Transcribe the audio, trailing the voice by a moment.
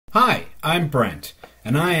Hi, I'm Brent,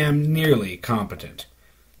 and I am nearly competent.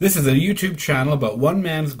 This is a YouTube channel about one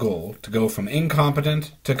man's goal to go from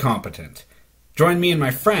incompetent to competent. Join me and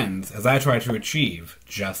my friends as I try to achieve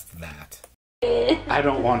just that. I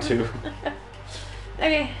don't want to.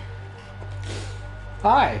 Okay.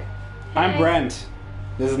 Hi, I'm Hey. Brent.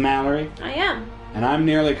 This is Malory. I am. And I'm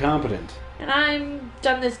nearly competent. And I'm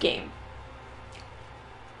done this game.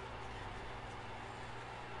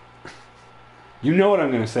 You know what I'm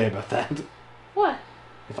going to say about that. What?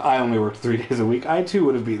 If I only worked 3 days a week, I too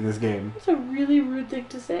would have beaten this game. That's a really rude thing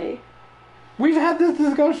to say. We've had this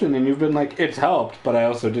discussion, and you've been like, it's helped, but I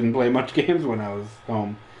also didn't play much games when I was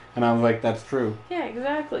home. And I was like, that's true. Yeah,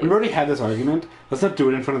 exactly. We've already had this argument. Let's not do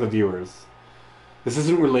it in front of the viewers. This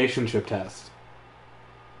isn't relationship test.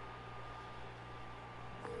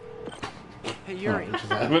 Hey, Yuri. Oh, it just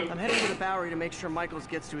happened. I'm heading to the Bowery to make sure Michaels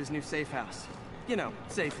gets to his new safe house. You know,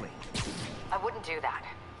 safely. I wouldn't do that.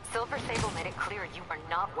 Silver Sable made it clear you are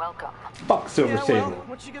not welcome. Fuck Silver Yeah, Sable. well,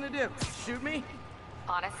 what you gonna do? Shoot me?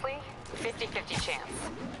 Honestly, 50-50 chance.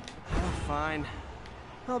 Oh, fine.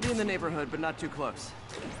 I'll be in the neighborhood, but not too close.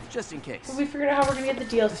 Just in case. Have we figured out how we're gonna get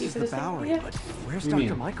the DLC This is for the this thing? Bowery, Yeah. but where's What do you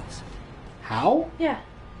Dr. mean? Michaels? How? Yeah.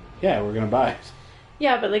 Yeah, we're gonna buy it.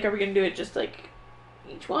 Yeah, but like, are we gonna do it just like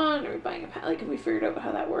each one? Are we buying a pack? Like, have we figured out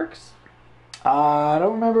how that works? I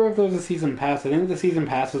don't remember if there's a season pass. I think the season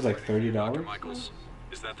pass was like $30. Dr. Michaels,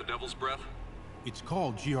 is that the Devil's Breath? It's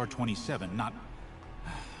called GR27, not...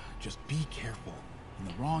 Just be careful. In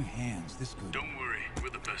the wrong hands, this could... Don't worry,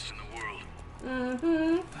 we're the best in the world.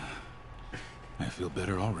 Mm-hmm. I feel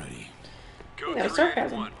better already. Code Yeah,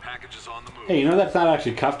 sarcasm. 381, packages on the move. Hey, you know that's not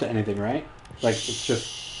actually cuffed to anything, right? Like, it's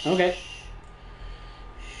just... Okay.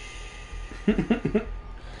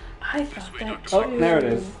 I thought that too. Oh, there it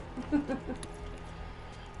is.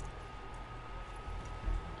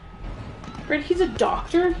 Brent, he's a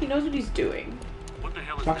doctor. He knows what he's doing. What the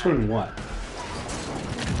hell is Doctor in what?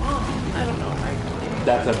 Oh, I don't know. Right?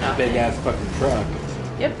 That's a big ass fucking truck.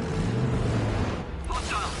 Yep.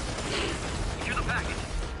 Hostile! Secure the package.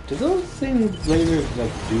 Do those things lasers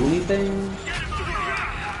like do anything?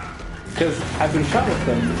 Because I've been shot with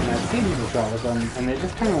them, and I've seen people shot with them, and they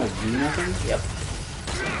just kind of like do nothing. Yep.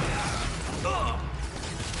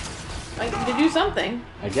 Like, to do something.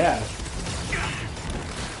 I guess.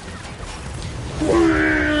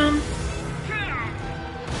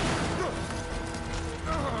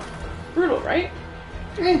 Brutal, right?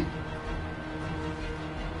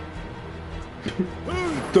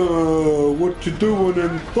 Duh, what you doing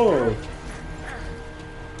in the club?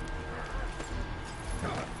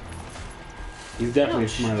 He's definitely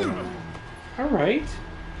smarter than him. Alright.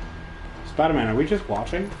 Spider-Man, are we just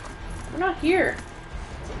watching? We're not here.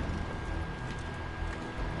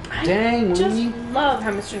 Dang, I just Winnie. love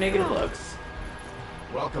how Mr. Negative looks.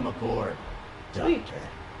 Welcome aboard, Sweet. Doctor.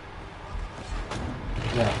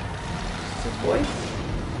 Yeah. It's his voice.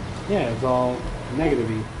 Yeah, it's all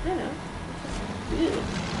negative-y. I know. Ew.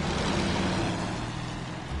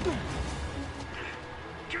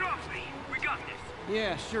 Get off me! We got this!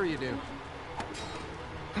 Yeah, sure you do.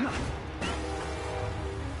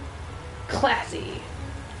 Classy.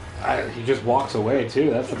 He just walks away, too.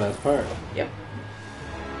 That's the best part. Yep.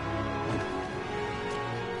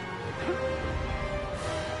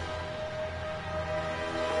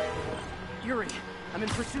 Yuri, I'm in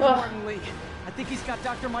pursuit Ugh. of Martin Lee. I think he's got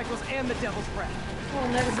Dr. Michaels and the Devil's Breath. We'll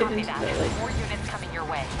never get Copy into that. the like More units coming your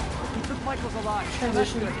way. He took Michaels alive.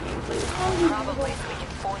 transition to That's good. gameplay. Probably so we can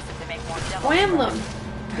force him to make more devil. Wham them.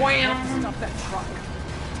 Wham. Stop that truck.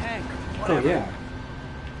 Tank. Oh, Whatever. yeah.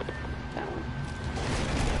 That one.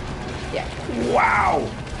 Yeah. Wow!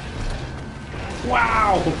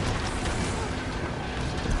 Wow!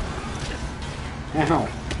 Ow.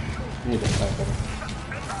 I need to fight better.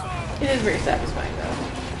 It is very satisfying though.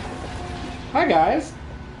 Hi, guys.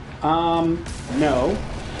 No.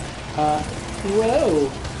 Whoa.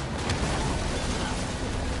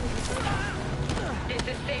 This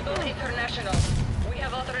is Sable International. We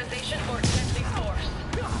have authorization for excessive force.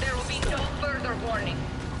 There will be no further warning.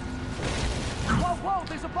 Whoa, whoa,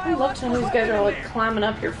 there's a I love some of these guys are like there. climbing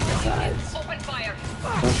up here from the sides. Open fire.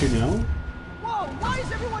 Don't you know? Whoa, why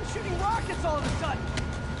is everyone shooting rockets all of a sudden?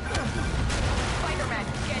 Spider-Man,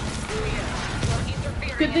 get clear. You're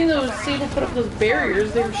interfering Good thing in those operation. Sable put up those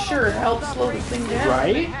barriers. They were sure helped slow this thing down.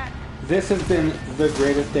 Right? This has been the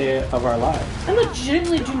greatest day of our lives. I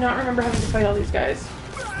legitimately do not remember having to fight all these guys.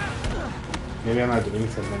 Maybe I'm not doing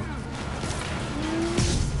something.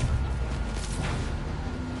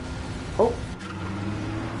 Oh.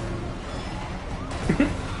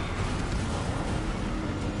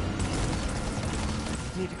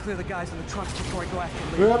 Need to clear the guys in the trucks before I go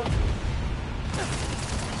after Lee. Yep.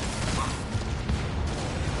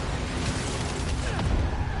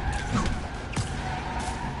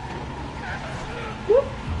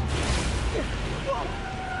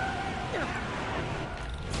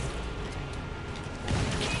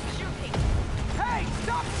 Hey,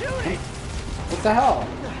 stop shooting! What the hell?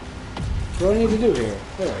 What do I need to do here?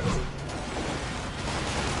 There.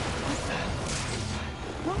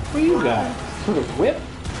 What are you guys? Sort of whip?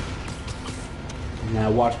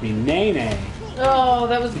 Now watch me nay-nay. Oh,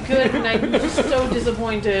 that was good, and I'm just so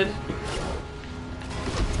disappointed.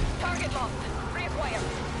 Target lost. Reacquire.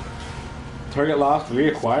 Target lost,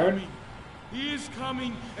 reacquired? He is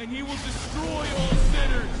coming, and he will destroy all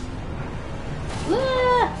sinners.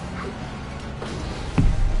 Ah!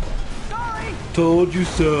 Sorry! Told you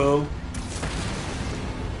so.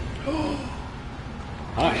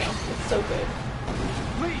 Hi. It's so good.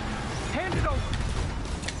 Lee, hand it over!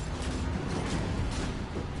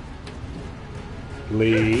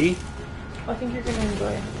 Lee. I think you're gonna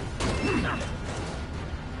enjoy it.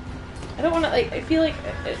 I don't want to, like, I feel like,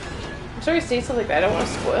 I'm sorry to say stuff like that, I don't want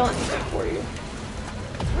to spoil anything for you.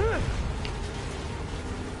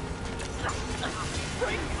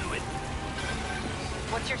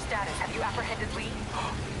 What's your status? Have you apprehended Lee?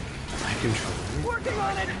 I control. Working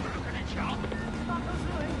on it!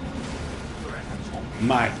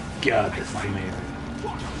 My god, this is amazing.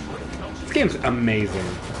 This game's amazing.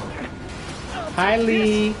 Hi,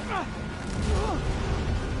 Lee.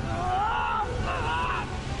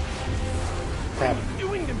 What's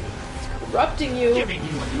Doing to me! Corrupting you. Giving you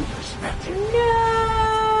a new perspective.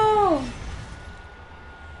 No!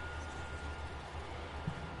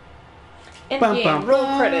 End Bum, game. bum, Roll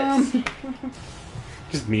bum. credits.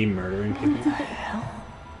 Just me murdering people.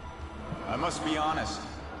 I must be honest.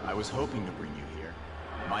 I was hoping to bring you here.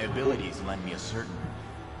 My abilities lend me a certain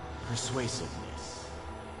persuasiveness.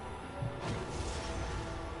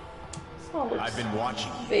 This all looks I've been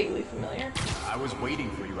watching you. vaguely familiar. I was waiting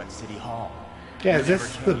for you at City Hall. Yeah, is You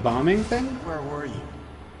this never the came. bombing thing? Where were you?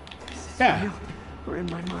 Yeah. Or in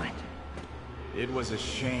my mind. It was a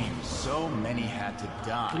shame so many had to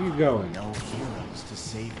die. Where are you going? No heroes to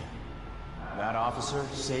save him. That officer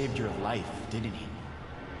saved your life, didn't he?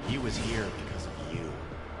 He was here because of you.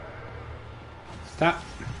 Stop.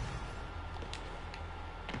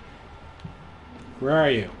 Where are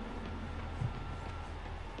you?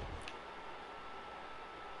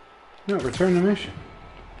 No, return the mission.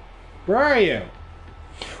 Where are you?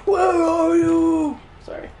 Where are you?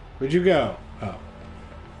 Sorry. Where'd you go? Oh.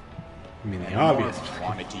 I mean, the And obvious. Norman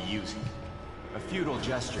wanted to use him. A futile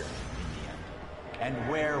gesture in the end. And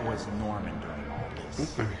where was Norman during all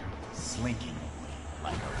this? Slinking away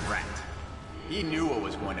like a rat. He knew what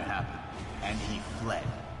was going to happen, and he fled.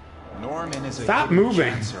 Norman is a Stop hidden moving.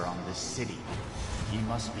 cancer on this city. He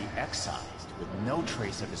must be excised with no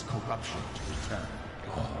trace of his corruption to return.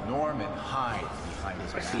 Norman hides behind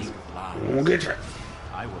his mask of lies. We'll get you.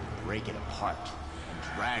 I will break it apart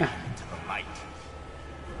and drag him into the light.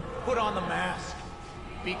 Put on the mask.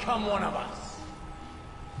 Become one of us.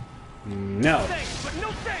 No. Thanks, but no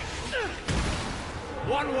thanks!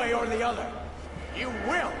 One way or the other, you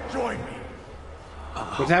will join me.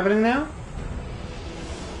 What's happening now?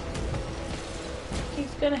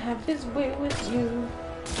 He's gonna have his way with you.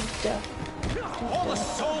 All the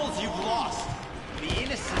souls you've lost, the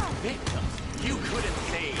innocent victims you couldn't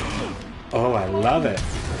save. Oh, I love it.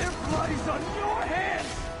 Their blood is on your hands!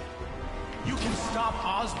 You can stop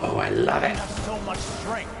Osborn. Oh, I love You it. have so much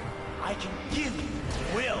strength. I can give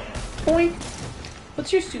you will. Boink.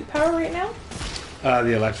 What's your suit power right now?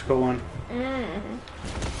 The electrical one.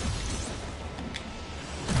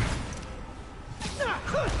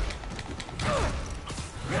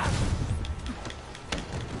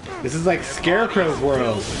 This is like Scarecrow's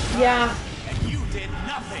world. Yeah. And you did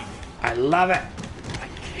nothing. I love it. I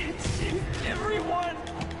can't save everyone!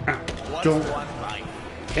 What's Don't one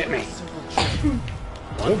life? hit me.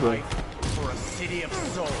 One Oh boy. life for a city of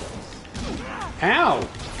souls. Ow.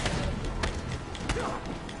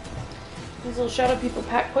 These little shadow people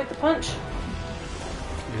pack quite the punch.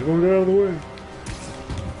 You're going to get out of the way.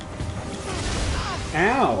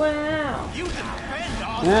 Ow. Wow. You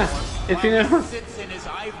defend Yeah, Osborn if you while know. he sits in his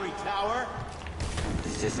ivory tower.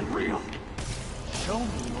 This isn't real. Show me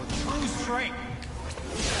your true strength.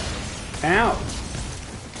 Ow.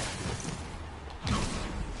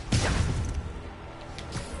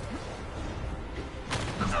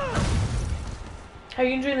 How are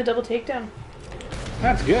you enjoying the double takedown?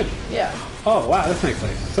 That's good. Yeah. Oh, wow, this makes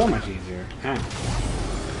life so much easier. Ow.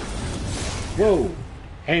 Whoa.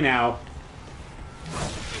 Hey, now.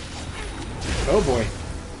 Oh, boy.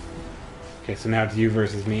 Okay, so now it's you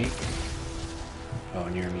versus me. Oh,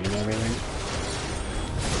 and you're immune to everything?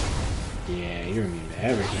 Yeah, you're immune to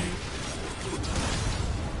everything.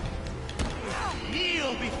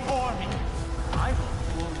 Kneel before me. I will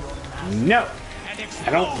pull your mask No! and I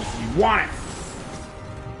expose don't want it!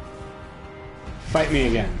 Fight me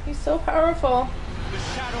again. He's so powerful. The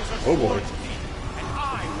shadows are Oh, boy. towards me, and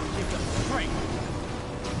I will give them strength.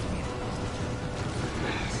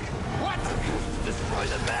 What? Destroy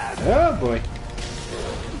the mask. Oh boy.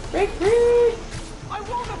 Break free! I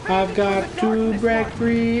won't abandon I've got you in the to darkness, break Mark.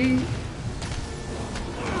 free.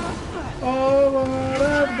 Oh, what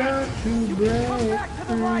I've got to break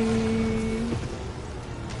free.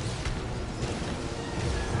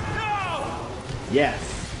 No! Yes.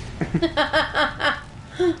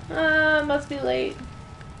 Must be late.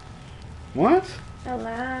 What? I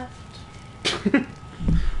laughed.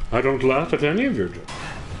 I don't laugh at any of your jokes.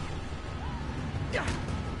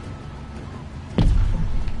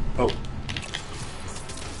 Oh.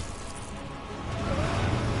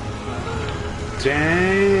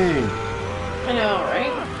 Dang. I know,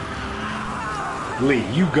 right? Lee,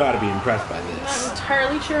 you gotta be impressed by I'm this. not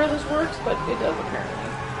entirely sure how this works, but it does apparently.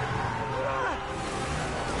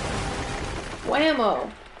 Whammo!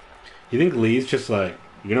 You think Lee's just like,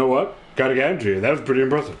 you know what? Gotta get into you. That was pretty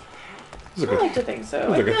impressive. This is I like like to think so.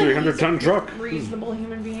 was like a I feel 300-ton he's truck. Reasonable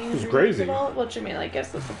human being. This is crazy. Which, I mean, I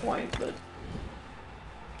guess that's the point, but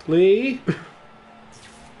Lee.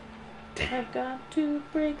 I've got to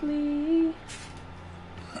break Lee.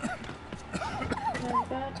 I've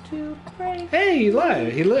got to break. Hey, he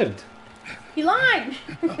lied. He lived. He lied!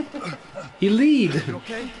 He lead. You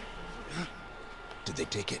okay? Did they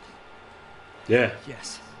take it? Yeah.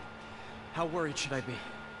 Yes. How worried should I be?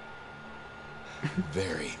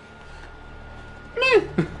 Very.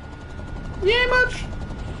 Yeah, much.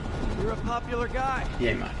 You're a popular guy.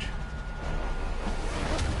 Yeah, much.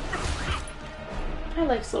 I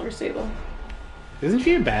like Silver Sable. Isn't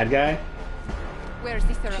she a bad guy? Where's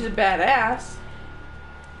the She's a badass.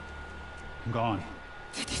 I'm gone.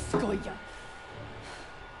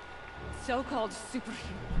 So-called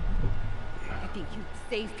superhero. I think you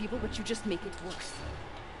save people, but you just make it worse.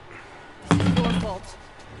 This is your fault.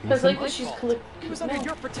 Because, like, she's He was under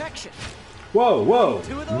your protection. Whoa, whoa,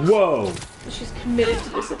 Two of those? whoa. she's committed to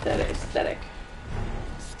this aesthetic.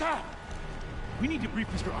 Stop! We need to brief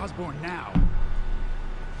Mr. Osborn now.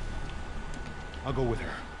 I'll go with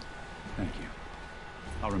her. Thank you.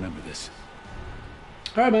 I'll remember this.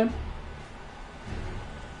 All right, man.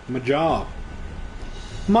 My job.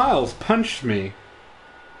 Miles punched me.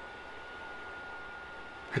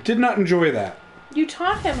 I did not enjoy that. You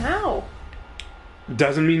taught him how?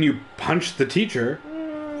 Doesn't mean you punch the teacher.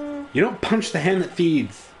 You don't punch the hand that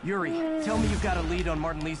feeds. Yuri, tell me you've got a lead on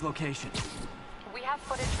Martin Lee's location. We have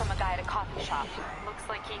footage from a guy at a coffee shop. Looks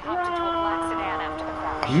like he hopped into a black sedan after the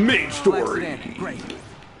crash. Main Black story. sedan, great.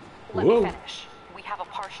 Let Whoa. me finish. We have a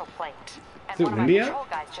partial plate. And Is it one of our windy out? patrol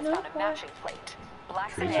guys just No. found a matching plate.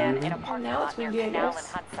 Black Trees sedan moving? in a parking Now lot it's near windy, I Canal and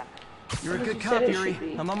guess. Hudson. You're a As good you cop, said it Yuri. should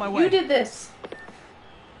be. I'm on my way. You did this.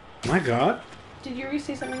 My God. Did Yuri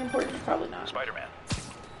say something important? Probably not. Spider-Man.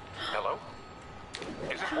 Hello?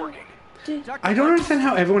 Is this working? Did, Dr. I don't understand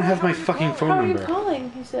how everyone has my fucking how phone are you number.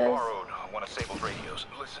 calling? He says. Borrowed one of Sable's radios.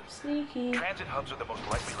 Listen. Sneaky. Transit hubs are the most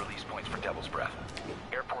likely release points for Devil's Breath.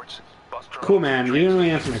 Airports, bus terminals... Cool, man. You didn't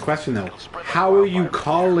really answer my question, though. How are you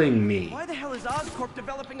calling me? Why the hell is Oscorp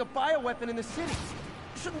developing a bioweapon in the city?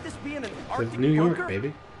 Shouldn't this be in an Arctic It's New York, bunker?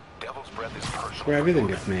 baby. Devil's Breath is personal. Where everything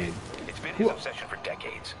gets made. It's been his obsession for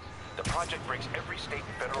decades. The project breaks every state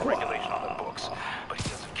and federal regulation on the books, but he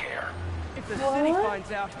doesn't care. If the city What?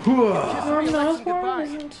 finds out, Norman election Osborn goodbye.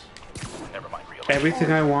 isn't. Never mind real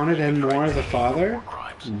Everything I wanted and more as a father?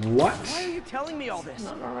 What? Why are you telling me all this?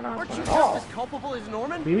 Not Norman Aren't you Osborn at just all. as culpable as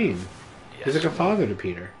Norman? What do you mean? He's like a father to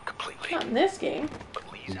Peter. Completely. Not in this game. But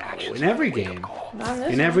Lee's No, actions in every are a wake-up game. call. Not in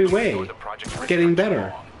this In one. every way. The project It's getting breaks better.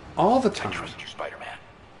 wrong. All the I time. trust you, Spider-Man.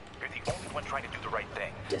 You're the only one trying to do the right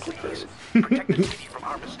thing. Disapprove. Please, protect the city from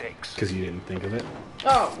our mistakes. Because you didn't think of it.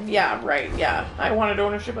 Oh, yeah, right, yeah. I wanted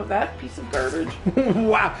ownership of that piece of garbage.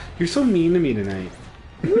 Wow. You're so mean to me tonight.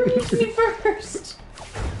 You were mean to me first.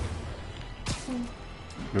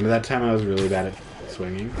 Remember that time I was really bad at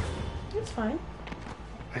swinging? It's fine.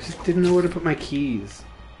 I just didn't know where to put my keys.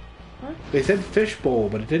 What? They said fishbowl,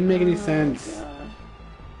 but it didn't make any sense. God.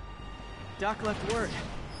 Doc left word.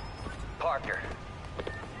 Parker.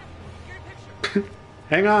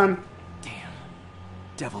 Hang on. Damn.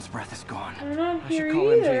 Devil's Breath is gone. I'm not I here should call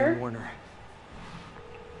MJ either. and warn her.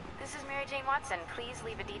 This is Mary Jane Watson. Please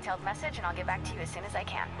leave a detailed message and I'll get back to you as soon as I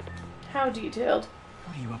can. How detailed?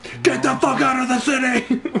 What are you up to Get now, the fuck MJ? out of the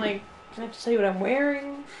city! Like, I have to tell you what I'm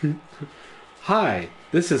wearing. Hi,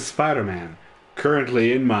 this is Spider-Man.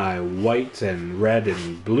 Currently in my white and red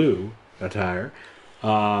and blue attire.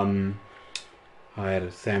 I had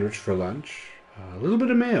a sandwich for lunch. A little bit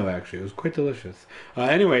of mayo, actually. It was quite delicious.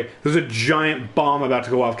 Anyway, there's a giant bomb about to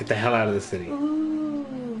go off. Get the hell out of the city. Ooh.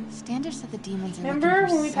 Standish said the demons are Remember looking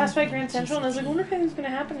for when we passed by something Grand Central and I was like, I wonder if anything's going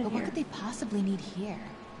to happen in But here. what could they possibly need here?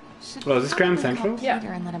 Oh, is this Grand Central? Yeah.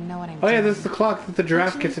 And let him know what I'm Oh yeah, doing. this is the clock that the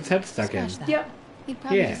giraffe gets its head stuck in. Scratch that. Yep. He'd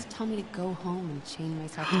probably Yeah. just tell me to go home and chain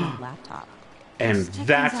myself to my laptop. And Just check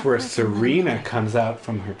that's things out where first and let me Serena know. comes out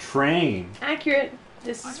from her train. Accurate.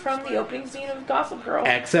 This is from the opening scene of Gossip Girl.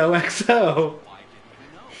 XOXO.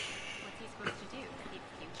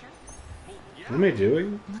 What am I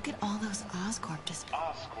doing? Look at all those Oscorp displays.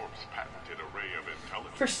 Oscorp's patented array of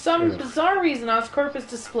intelligence. For some bizarre reason, Oscorp is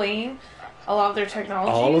displaying a lot of their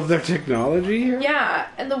technology. All of their technology here? Yeah,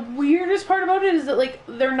 and the weirdest part about it is that, like,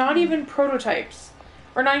 they're not even prototypes.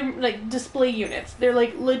 Or not even, like, display units. They're,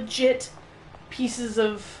 like, legit pieces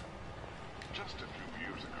of... Just a few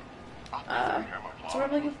years ago, what's the word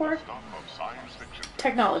I'm looking for? stuff of science fiction.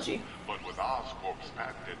 Technology. But with Oscorp's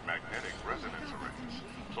patented magnetic resonance arrays,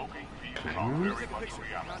 cloaking fields are very much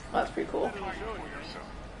reality. That's pretty cool. Try it for yourself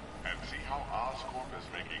and see how Oscorp is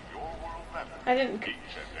making your world better.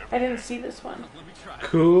 I didn't see this one.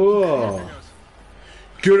 Cool.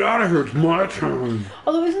 Get out of here, it's my turn.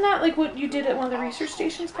 Although, isn't that, like, what you did at one of the research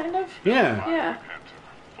stations, kind of? Yeah. Yeah.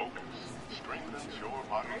 Focus strengthens your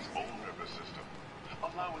body's own nervous system,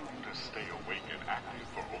 allowing you to stay awake and active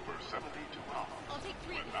for over 72 hours.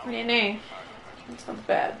 Nay. That sounds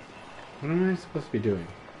bad. What am I supposed to be doing?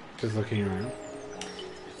 Just looking around?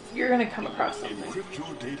 You're gonna come across something. Encrypt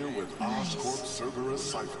your data with Oscorp Cerberus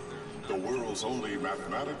Cipher, the world's only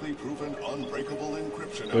mathematically proven unbreakable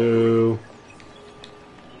encryption algorithm. Boo.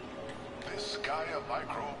 This Gaia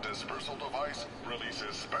microbe dispersal device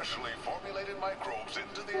releases specially formulated microbes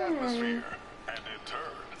into the atmosphere, and in turn...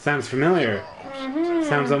 Sounds familiar.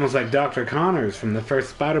 Sounds almost like Dr. Connors from the first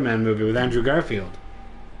Spider-Man movie with Andrew Garfield.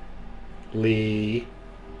 Lee.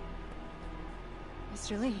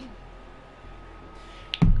 Mr. Lee.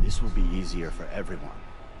 This will be easier for everyone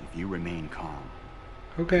if you remain calm.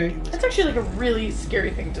 Okay. That's actually, like, a really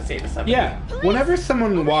scary thing to say to somebody. Yeah. Whenever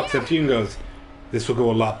someone walks up to you and goes, "This will go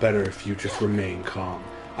a lot better if you just remain calm,"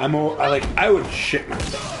 I would shit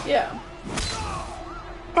myself. Yeah.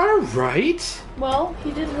 Alright. Well,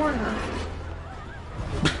 he did warn her.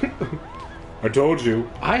 I told you.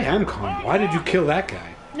 I am calm. Why did you kill that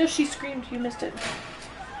guy? No, she screamed. You missed it.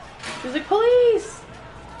 She was like, police!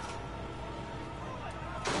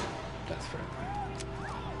 That's fair.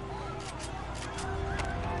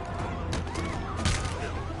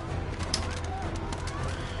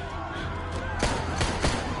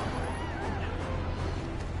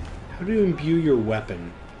 How do you imbue your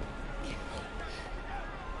weapon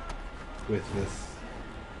with this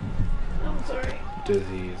I'm sorry.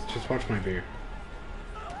 disease? Just watch my beer.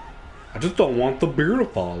 I just don't want the beer to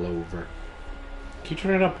fall over. Can you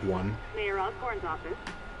turn it up one? Mayor Osborne's office.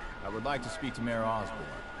 I would like to speak to Mayor Osborne.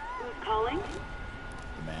 Who's calling?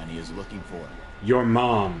 The man he is looking for. Your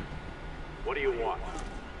mom. What do you want?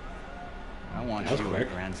 I want That was you quick.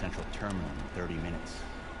 at Grand Central Terminal in 30 minutes.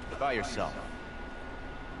 By yourself.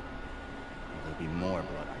 There'll be more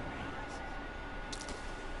blood on your hands.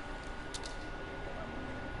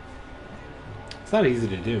 It's not easy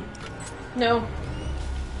to do. No.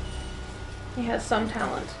 He has some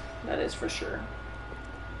talent. That is for sure.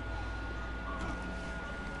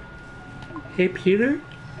 Hey, Peter?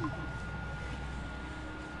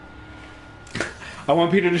 I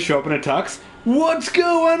want Peter to show up in a tux. What's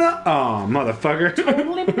going on? Aw, motherfucker.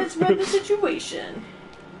 Totally misread the situation.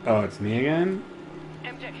 Oh, it's me again?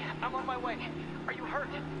 MJ, I'm on my way. Are you hurt?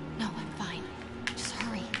 No, I'm fine. Just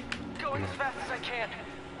hurry. Going as fast as I can.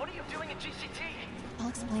 What are you doing at GCT? I'll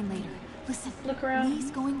explain later. Listen, Look around.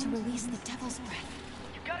 Lee's going to release the Devil's Breath.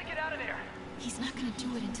 You gotta get out of there. He's not going to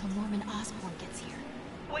do it until Norman Osborn gets here.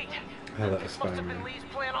 Wait. Oh, that was This must have been Spider-Man. Lee's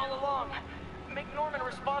plan all along. Make Norman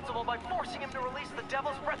responsible by forcing him to release the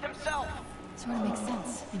Devil's Breath himself. Sort of makes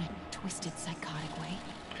sense in a twisted, psychotic way.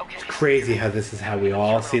 Okay. It's crazy how this is how we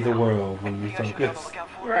all see the world when we focus.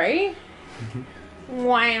 Right?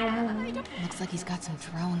 Wow. Looks like he's got some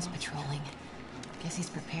drones patrolling. Guess he's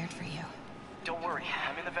prepared for you. Don't worry,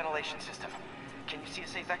 I'm in the ventilation system. Can you see a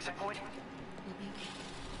safe exit point?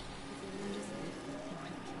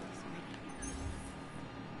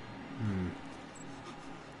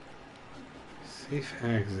 Safe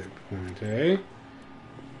exit point, eh? It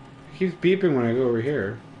keeps beeping when I go over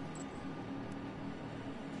here.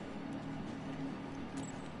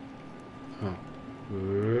 Oh.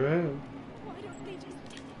 Whoa.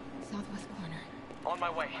 Southwest corner. On my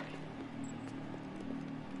way.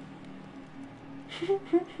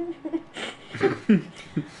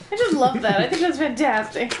 I just love that. I think that's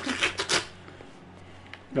fantastic.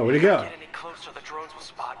 No, where'd he go? Get any closer, the drones will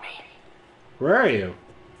spot me. Where are you?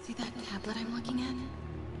 See that tablet I'm looking at?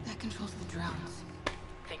 That controls the drones.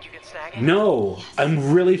 Think you can snag it? No, Yes.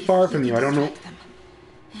 I'm really far from you. I don't know. Distract them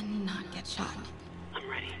and not get shot. I'm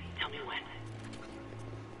ready. Tell me when.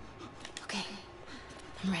 Okay,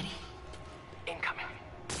 I'm ready. Incoming.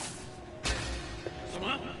 什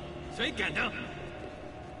么？谁敢的？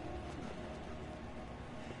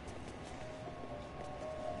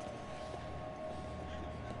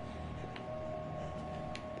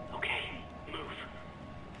 Okay, move.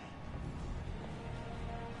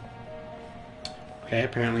 Okay,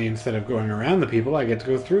 apparently instead of going around the people, I get to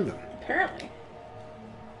go through them. Apparently.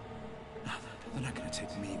 They're not gonna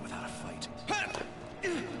take me without a fight.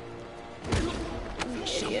 Idiot.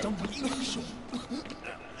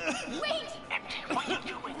 Wait! What are you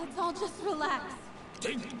doing? Let's all just relax.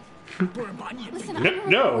 Listen, No, I'm a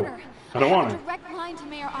no, reporter. I don't want have it. a direct line to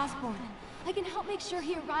Mayor Osborn. I can help make sure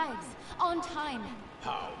he arrives on time.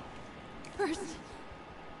 How? First,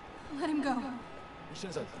 let him go. 先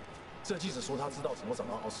生，这记者说他知道怎么找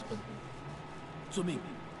到奥斯芬。遵命。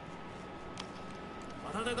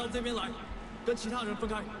把他带到这边来，跟其他人分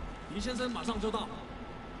开。李先生马上就到。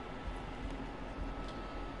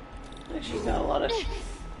 Like she's got a lot of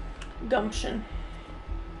gumption.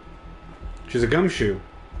 She's a gumshoe.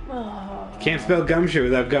 Oh, Can't spell gumshoe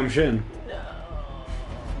without gumption. no.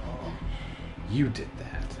 You did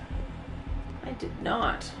that. I did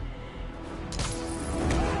not.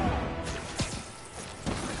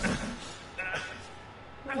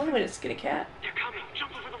 One way to skin a cat. They're coming.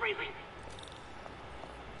 Jump over the railing.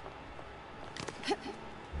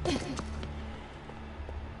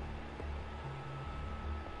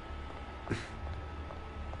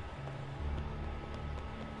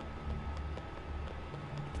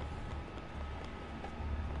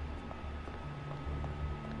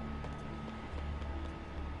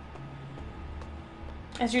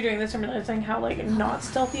 As you're doing this, I'm realizing how like not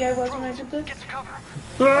stealthy I was when I did this. Get to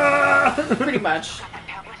cover. Pretty much. That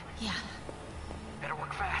tablet? Yeah, Better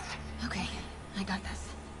work fast. okay, I got this.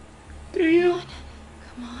 Do you?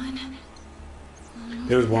 Come on.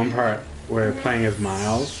 There was one part where playing as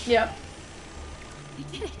Miles, Yep. We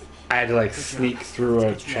did it. I had to like sneak through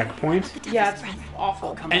a checkpoint, Yeah, it's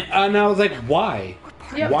awful. and I was like, why?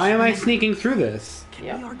 Yep. Why am I sneaking through this?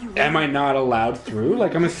 Yep. Am I not allowed through?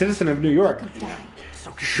 Like, I'm a citizen of New York.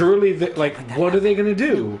 Surely, like, what are they gonna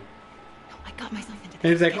do? I got myself into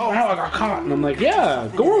And he's like, oh no, I got caught. And I'm like, yeah,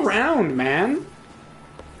 go around, man.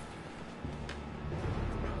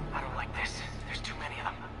 I don't like this. There's too many of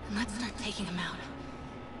them. Let's start taking them out.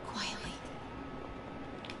 Quietly.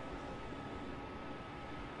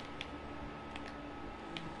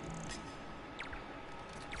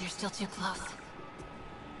 They're still too close.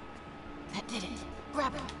 That did it.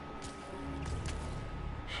 Grab him.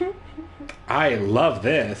 I love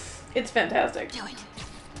this. It's fantastic. Do it.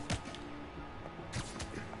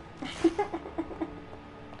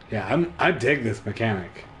 Yeah, I dig this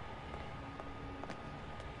mechanic.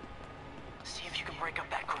 See if you can break up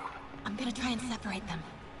that group. I'm gonna try and separate them.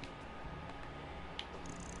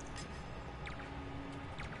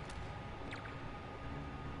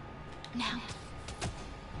 Now.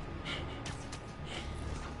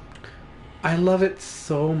 I love it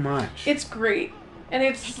so much. It's great. And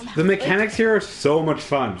it's The mechanics here are so much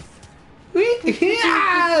fun.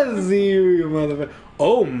 Yes, you motherfucker.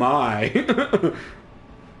 Oh my.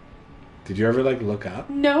 Did you ever like look up?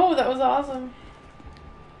 No, that was awesome.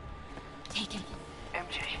 Take him.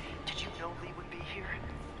 MJ, did you know Lee would be here?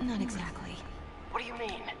 Not exactly. What do you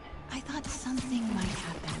mean? I thought something might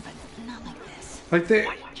happen, but not like this.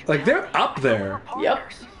 Like they're up there.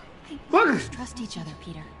 Yep. Look. Trust each other,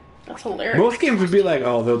 Peter. That's hilarious. Most games would be like,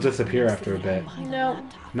 oh, they'll disappear after a bit. No.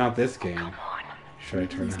 Not this game. Should I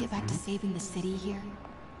turn Let's that get back to on? saving the city here.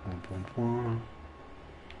 Bum, bum, bum.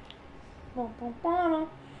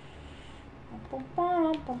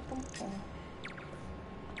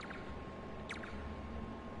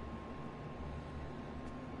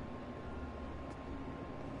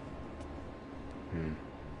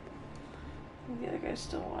 The other guy's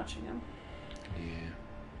still watching him. Yeah.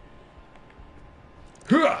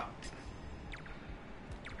 Hurrah!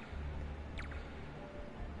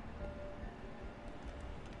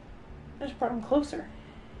 I just brought him closer.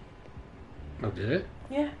 Oh, did it?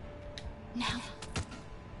 Yeah. Now.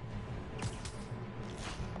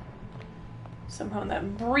 Somehow in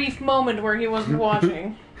that brief moment where he wasn't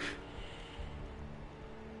watching.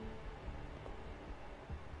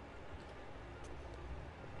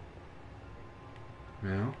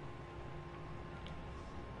 No.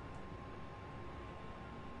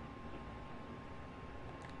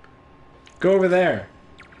 Go over there.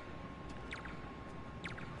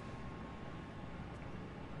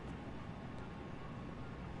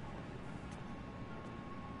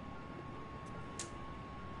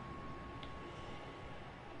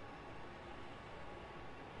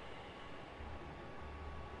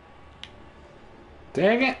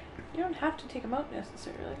 Dang it! You don't have to take him out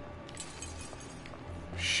necessarily.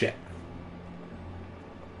 Shit.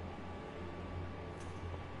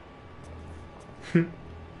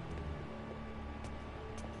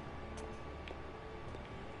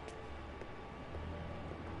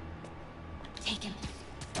 Take him.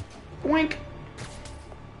 Boink!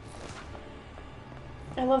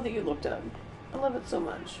 I love that you looked up. I love it so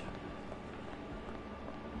much.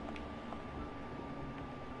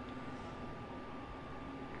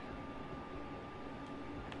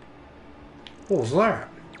 What was that?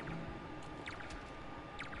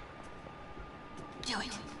 Do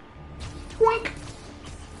it. Boink!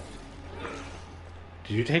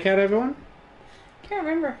 Did you take out everyone? Can't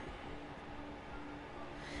remember.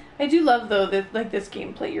 I do love though that like this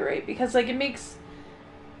gameplay. You're right, because like it makes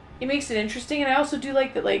it interesting, and I also do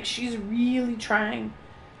like that like she's really trying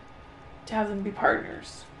to have them be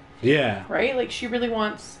partners. Yeah. Right? Like she really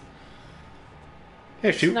wants.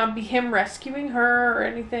 Yeah, to not be him rescuing her or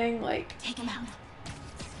anything. Like take him out.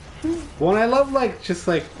 Well, and I love like just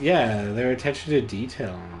like their attention to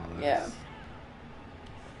detail and all this. Yeah.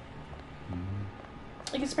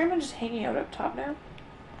 Like, is Spider-Man just hanging out up top now?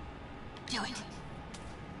 Do it.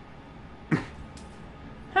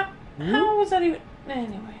 How was that even...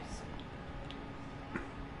 Anyways.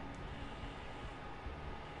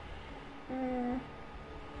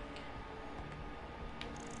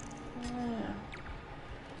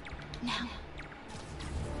 Now.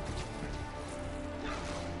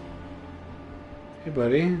 Hey,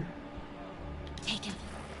 buddy. Take him.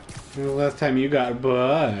 When was the last time you got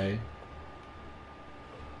by?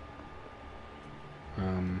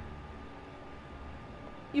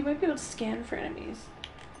 You might be able to scan for enemies.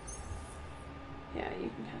 Yeah, you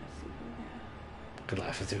can kind of see them, yeah. Could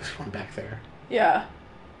laugh if there was one back there. Yeah.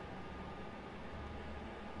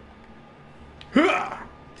 Yeah,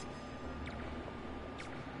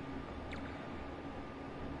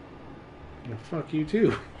 fuck you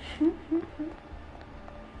too.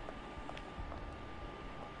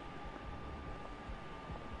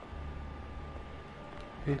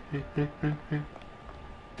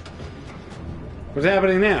 What's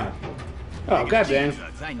happening now? Oh, goddamn.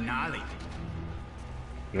 I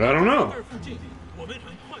don't know.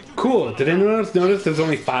 Cool. Did anyone else notice there's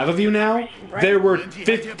only 5 of you now? Right. There were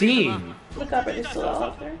 15. Look up, it's still all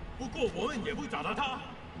up there.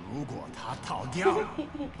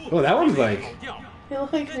 Oh, that one's like... They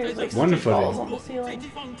look like there's like one stick balls footing. on the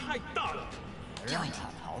ceiling.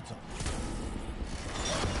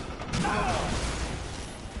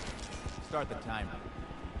 Start the timer.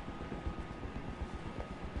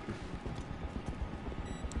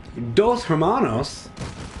 Dos hermanos.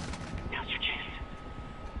 Now's your chance.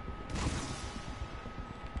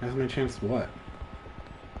 Now's my chance what?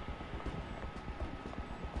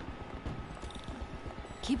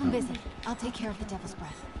 Keep him busy. I'll take care of the Devil's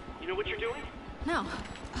Breath. You know what you're doing? No.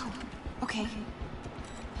 Oh, okay.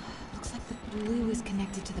 Looks like the blue is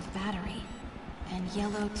connected to the battery, and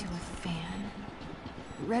yellow to a fan.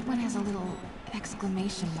 Red one has a little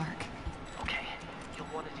exclamation mark. Okay, you'll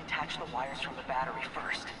want to detach the wires from the battery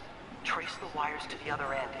first. Trace the wires to the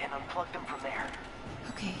other end and unplug them from there.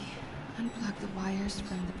 Okay, unplug the wires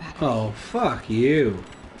from the battery. Oh, fuck you.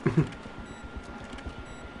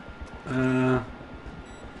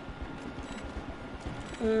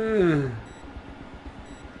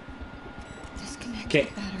 Disconnect Okay.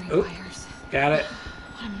 the battery Oh, wires. got it.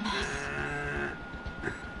 What a mess.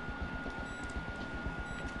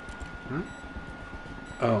 Huh?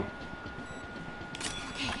 Oh.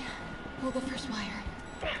 Okay, pull the first wire.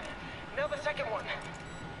 Now the second one.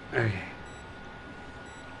 Okay.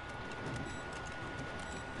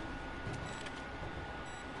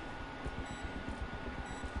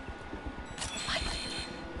 What?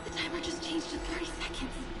 The timer just changed to 30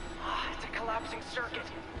 seconds. It's a collapsing circuit.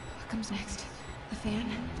 What comes next? The fan?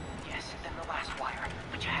 Yes, then the last wire.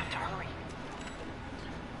 But you have to hurry.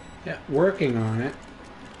 Yeah, working on it.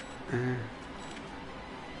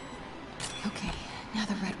 Okay, now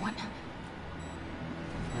the red one.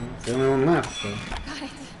 It's the only one left, so. Got it.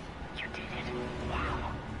 You did it.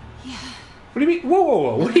 Wow. Yeah. What do you mean? Whoa, whoa,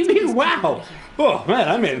 whoa. What do you mean, wow? Oh, man,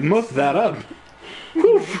 I made most of that up.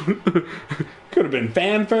 Could have been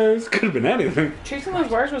fan first. Could have been anything. Tracing those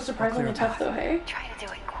wires was surprisingly tough, though. Hey. Try to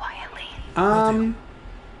do it quietly.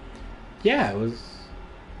 Yeah, it was.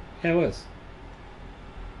 Yeah, it was.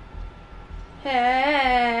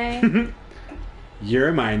 Hey.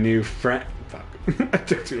 You're my new friend. Fuck. I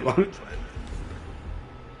took too long.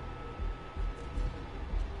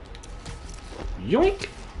 Yoink!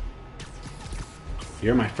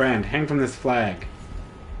 You're my friend. Hang from this flag.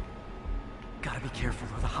 Gotta be careful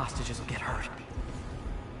or the hostages will get hurt.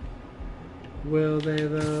 Will they,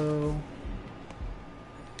 though?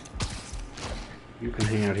 You can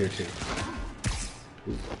hang out here, too.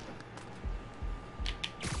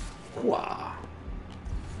 Wah.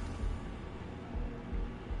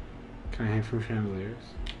 Can I hang from chandeliers?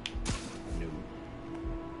 No.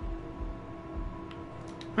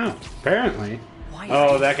 Oh, apparently.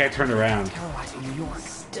 Oh, that guy turned around. Terrorizing New York.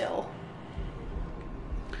 Still.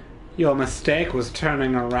 Your mistake was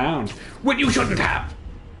turning around when you shouldn't have.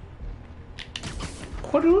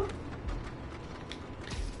 Quadroop?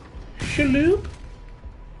 Shaloop?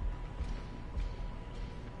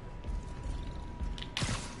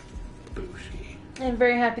 Booshy. I'm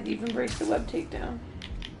very happy that you've embraced the web takedown.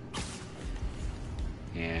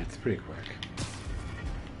 Yeah, it's pretty quick.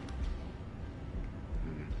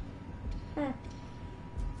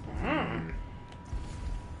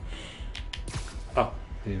 Oh,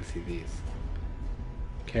 I didn't see these.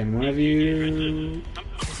 Can one of you...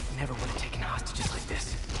 Never would have taken hostages like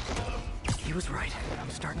this. He was right. I'm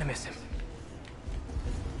starting to miss him.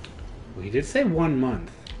 Well, he did say 1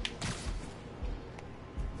 month.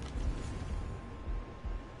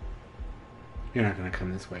 You're not gonna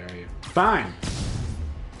come this way, are you? Fine!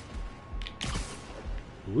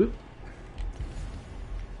 Whoop.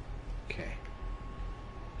 Okay.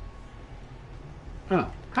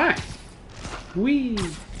 Oh, hi! Whee!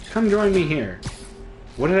 Come join me here.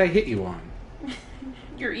 What did I hit you on?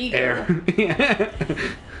 Your ego. Air. Yeah.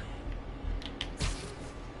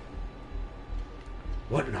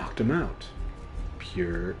 What knocked him out?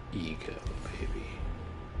 Pure ego, baby.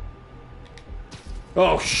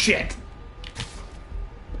 Oh, shit!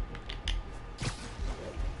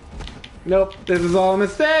 Nope, this is all a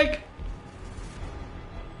mistake!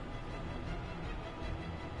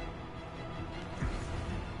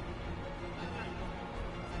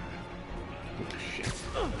 Oh, shit.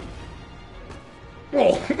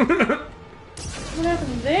 Whoa! What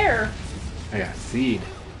happened there? I got a seed.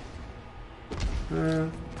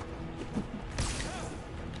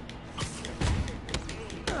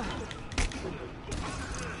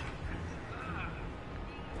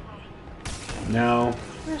 No.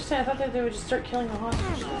 I understand. I thought that they would just start killing the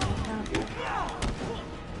hostages.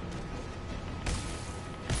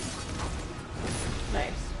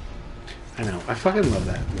 Nice. I know. I fucking love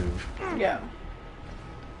that move. Yeah.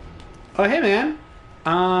 Oh, hey, man.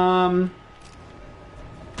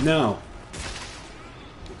 No.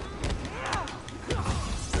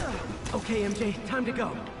 Okay, MJ, time to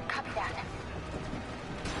go. Copy that.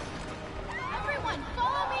 Everyone,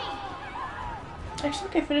 follow me! I actually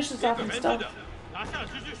think I finished this off in stealth.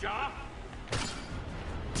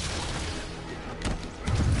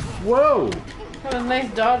 Whoa! That was a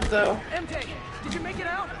nice dodge, though. MJ, did you make it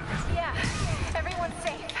out? Yeah, everyone's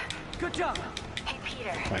safe. Good job. Hey,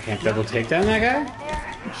 Peter. I can't double take down that guy?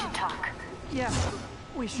 There, we should talk. Yeah,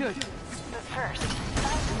 we should. But first,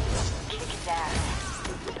 kick his ass.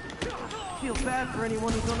 Feel bad for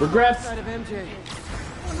anyone who's on Regrets. the side of MJ.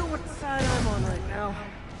 Wonder what side I'm on right now.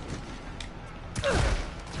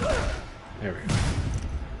 There we go.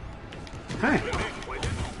 Hi.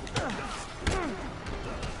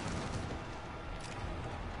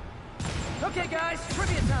 Okay, guys,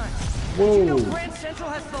 trivia time. Whoa. Did you know Grand Central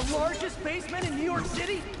has the largest basement in New York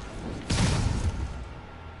City?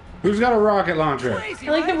 Who's got a rocket launcher? Crazy,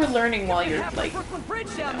 I like that right? we're learning while you're, Half the like, Brooklyn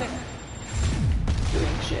Bridge down there.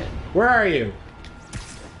 doing shit. Where are you?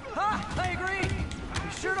 Ha! I agree.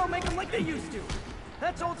 You sure don't make them like they used to.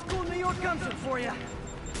 That's old school New York gumption for you.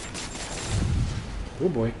 Oh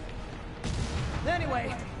boy.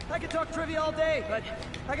 Anyway, I could talk trivia all day, but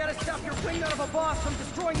I gotta stop your wingnut of a boss from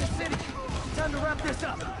destroying the city. Time to wrap this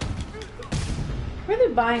up. Where are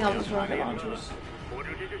they buying all these rocket launchers?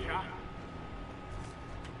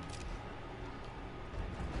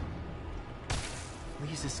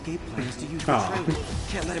 Lee's escape plan is to use the train.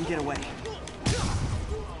 Can't let him get away.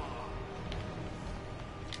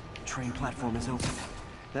 Train platform is open.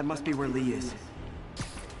 That must be where Lee is.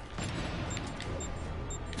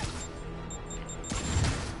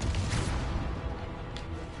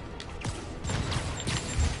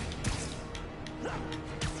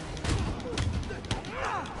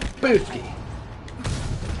 Boosty.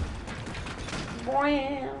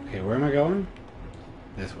 plan. Okay, where am I going?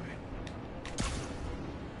 This way.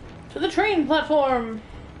 To the train platform.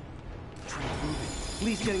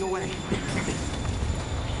 Lee's getting away.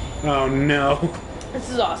 Oh no. This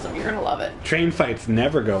is awesome. You're gonna love it. Train fights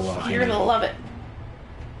never go well. You're gonna love it.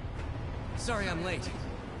 Sorry I'm late.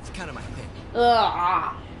 It's kind of my thing.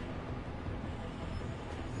 Ugh.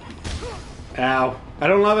 Ow. I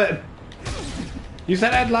don't love it. You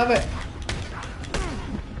said I'd love it.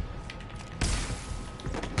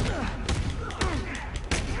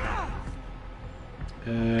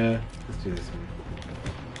 Let's do this one.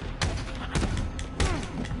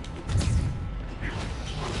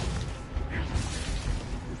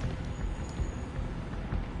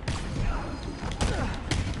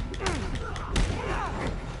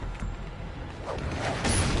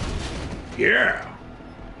 Yeah.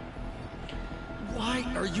 Why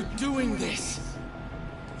are you doing this?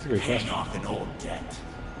 That's a great question. Off an old debt.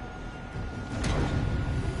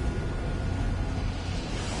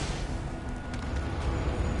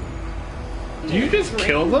 Do you just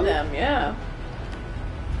kill them? Yeah.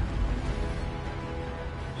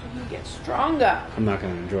 You get stronger. I'm not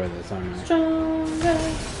gonna enjoy this, am I? Stronger.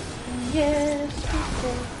 Yes.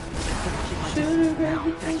 Shooter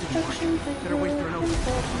ready construction. Better wait for an opening.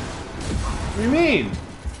 What do you mean?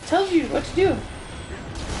 Tells you what to do.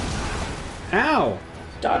 Ow.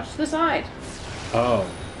 Dodge to the side. Oh.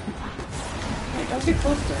 Okay, don't get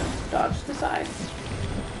close to him. Dodge to the side.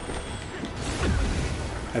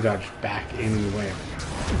 I dodged back anyway.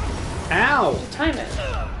 Ow! Just time it.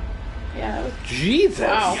 Yeah, that was... Jesus!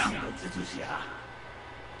 Wow.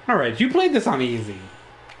 Alright, you played this on easy.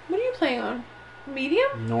 What are you playing on?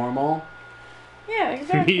 Medium? Normal. Yeah,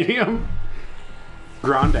 exactly. Medium.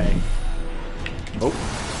 Grande. Oh.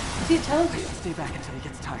 See, it tells you. Stay back until he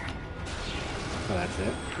gets tired. Oh, that's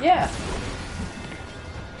it? Yeah.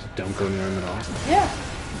 Just don't go near him at all. Yeah.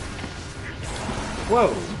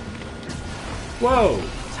 Whoa. Whoa.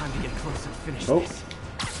 Time to get close and finish Oh. this.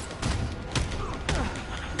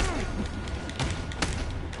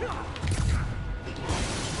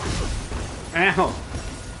 Ow.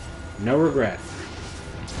 No regrets.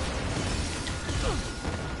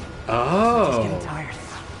 Oh. Just getting tired.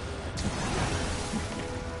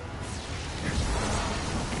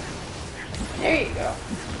 There you go. I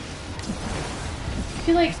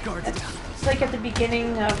feel like it's like at the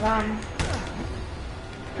beginning of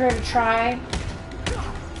Prepare to Try,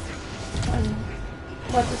 when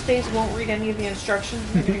what's his face won't read any of the instructions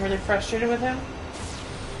and getting really frustrated with him.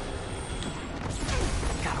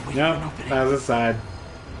 Nope, that was a side.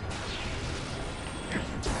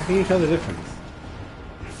 How can you tell the difference?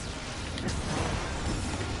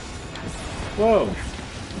 Whoa!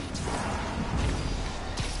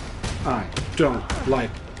 I don't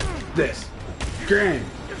like this game.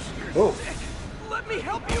 Oh. Let me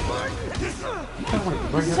help you, Martin. This is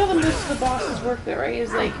how the most of the bosses work, though, right?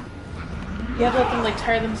 Is like you have to let them like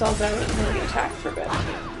tire themselves out and then get attacked for a bit.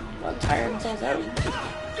 Let them tire themselves out.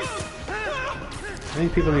 I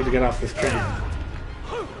think people need to get off this train.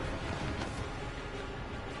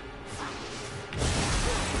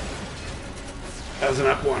 That was an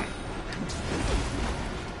up one.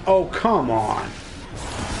 Oh, come on.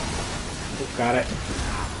 Oh, got it.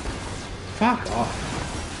 Fuck off.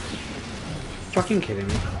 Fucking kidding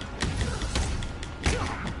me.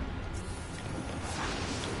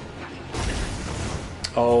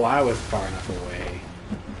 Oh, I was far enough away.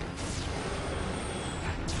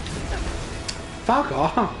 Fuck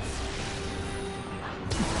off.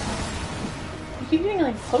 You keep getting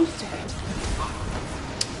like close to him.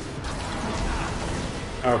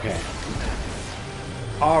 Okay.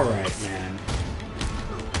 Alright, man.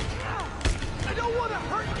 I don't want to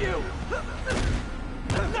hurt you.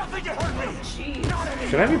 Nothing can hurt me. Jeez.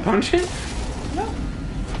 Should I be punching? No.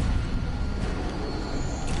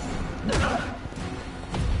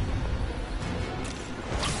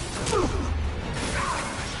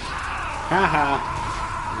 Haha.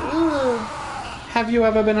 Have you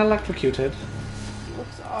ever been electrocuted?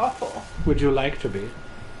 Looks awful. Would you like to be?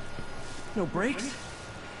 No brakes?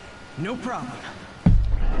 No problem.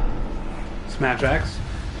 Smash X?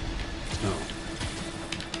 No.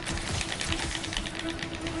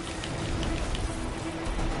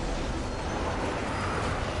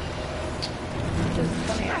 Just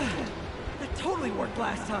funny. That totally worked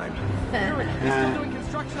last time. You're still doing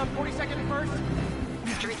construction on 42nd and 1st?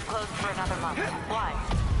 Street's closed for another month. Why?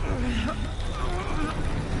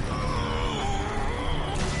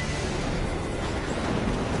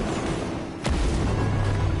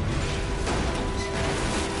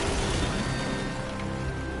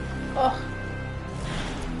 Oh,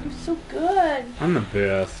 you're so good. I'm the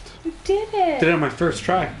best. You're did it. Did it on my first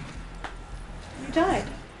try. You died.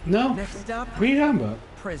 No. Next stop, What are you talking about?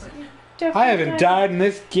 prison. I haven't died in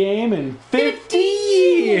this game in 50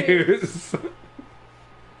 years.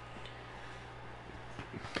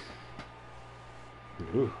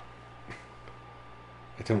 Ooh.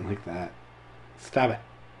 I don't like that. Stop it.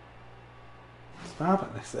 Stop it,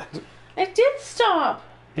 I said. I did stop.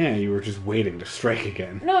 Yeah, you were just waiting to strike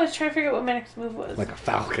again. No, I was trying to figure out what my next move was. Like a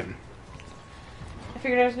falcon. I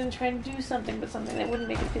figured I was going to try and do something, but something that wouldn't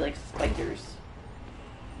make it feel like spiders.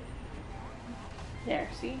 There,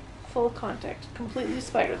 see? Full contact. Completely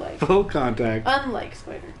spider-like. Full contact. Unlike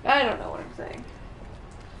spider. I don't know what I'm saying.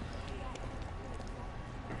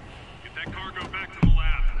 Get that cargo back to the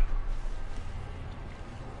lab.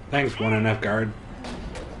 Thanks, 1NF guard.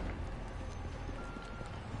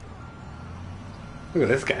 Look at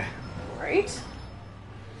this guy. Right? This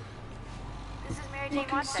is Mary Jane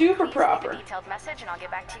Looking Watson. super Please proper. leave a detailed message and I'll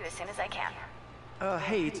get back to you as soon as I can.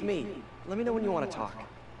 Hey, it's me. Let me know when you want to talk.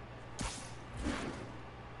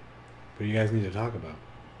 What do you guys need to talk about?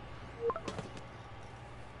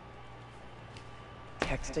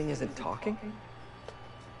 Texting isn't talking?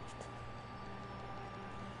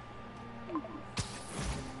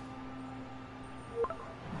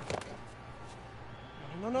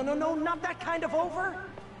 No, not that kind of over!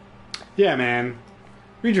 Yeah, man.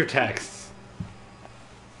 Read your texts.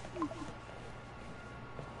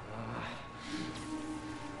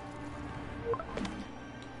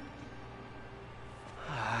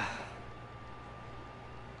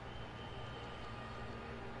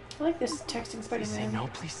 I like this texting Spider-Man. Please say no,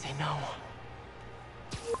 please say no.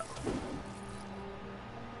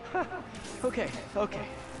 Okay.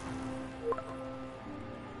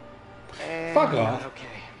 Fuck off. Okay.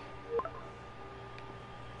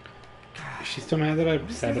 Is she still mad that I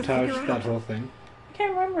sabotaged that whole thing? I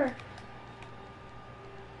can't remember.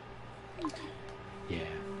 Yeah.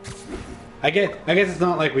 I guess it's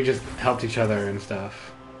not like we just helped each other and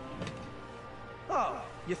stuff. Oh,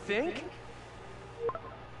 you think?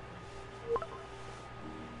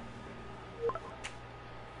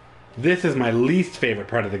 This is my least favorite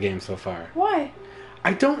part of the game so far. Why?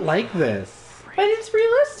 I don't like this. But it's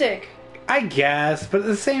realistic. I guess, but at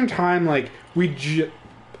the same time, like, we just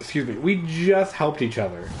helped each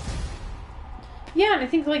other. Yeah, and I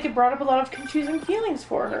think like it brought up a lot of confusing feelings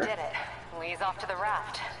for her. You did it. Lee's off to the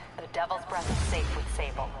raft. The Devil's Breath is safe with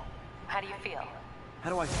Sable. How do you feel? How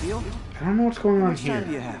do I feel? I don't know what's going How on much time do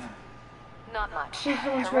here. you have? Not much. Who's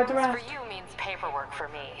the one who read the Heroics raft? for you means paperwork for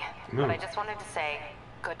me. No. But I just wanted to say,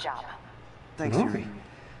 good job. Thanks, No. Yuri.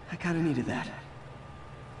 I kinda needed that.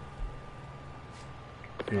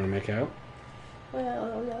 You want to make out?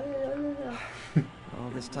 All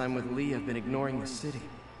this time with Lee, I've been ignoring the city.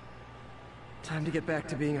 Time to get back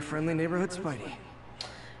to being a friendly neighborhood Spidey.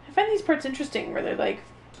 I find these parts interesting where they're like,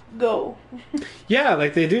 go. Yeah,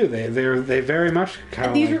 like they do. They very much kind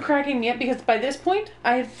And of these like, were cracking me up because by this point,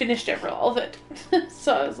 I had finished all of it.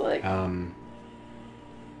 So I was like,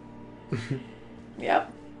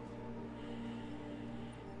 yep.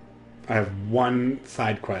 I have one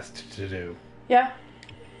side quest to do. Yeah.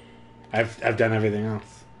 I've done everything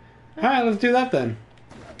else. All right, let's do that then.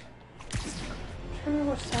 I don't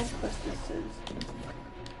remember what side quest this is.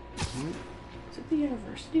 Is it the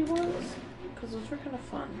university ones? Because those were kind of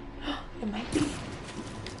fun. It might be.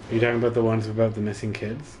 Are you talking about the ones about the missing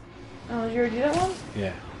kids? Oh, did you already do that one?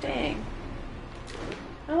 Yeah. Dang.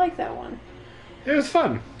 I like that one. It was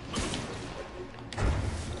fun.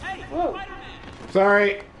 Whoa.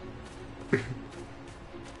 Sorry.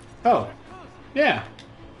 Oh. Yeah.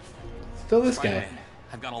 Still this guy. Spider-Man,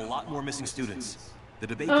 I've got a lot more missing students. The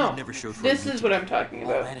debate Oh, board never showed for this a is what I'm talking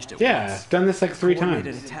about. vanished at Yeah, once. I've done this like 3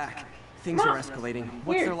 Coordinated times. attack. Things are escalating. What's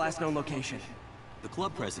Weird. their last known location? The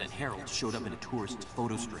club president, Harold, showed up in a tourist's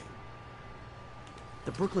photo stream.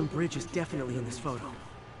 The Brooklyn Bridge is definitely in this photo.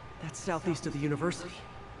 That's southeast of the university.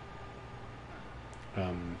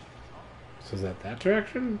 So is that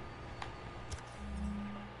direction?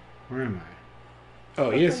 Where am I?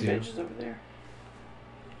 Oh, yes, Brooklyn you. Bridge is over there.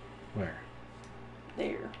 Where?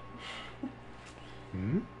 There.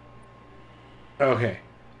 Okay.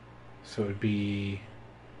 So it would be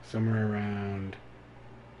somewhere around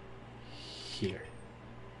here.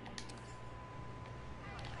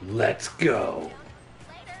 Let's go.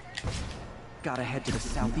 Gotta head to the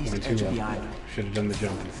southeast Went too edge of low. the island. Should have done the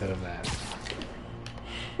jump instead of that.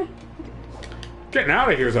 Getting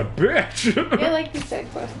out of here is a bitch. Yeah, I like these side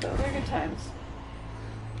quests though. They're good times.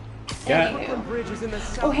 Yeah. Brooklyn Bridge is in the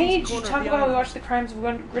southeast Oh hey, did you corner of talk the about we island. watched the Crimes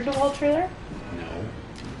of Grindelwald trailer? No. What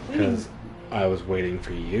do you mean? Because I was waiting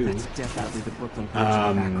for you. That's definitely the Brooklyn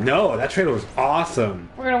Bridge. No, that trailer was awesome.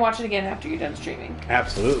 We're gonna watch it again after you're done streaming.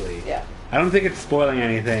 Absolutely. Yeah. I don't think it's spoiling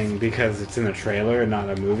anything because it's in a trailer and not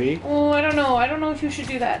a movie. Oh, I don't know. I don't know if you should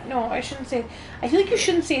do that. No, I shouldn't say. I feel like you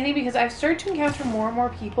shouldn't say anything because I've started to encounter more and more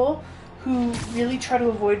people who really try to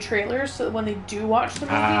avoid trailers so that when they do watch the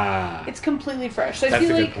movie, it's completely fresh. So I That's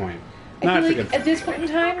feel a like, good point. I No, feel that's a like good at this point in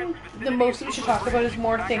time, the most that we should talk about is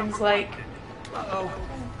more things like. Uh-oh.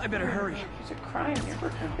 I better hurry. There's a crime near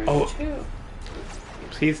Brooklyn Bridge too.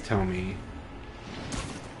 Please tell me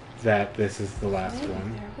that this is the last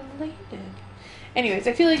one. They're related. Anyways,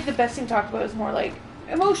 I feel like the best thing to talk about is more like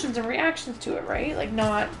emotions and reactions to it, right? Like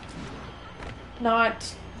not. I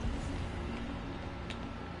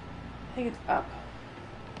think it's up.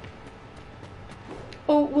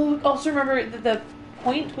 Oh, well, also remember that the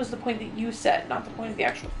point was the point that you set, not the point of the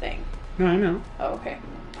actual thing. No, I know. Oh, okay.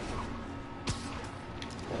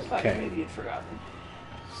 I thought Okay. maybe you'd forgotten.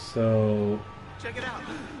 So. Check it out.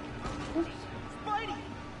 Spidey!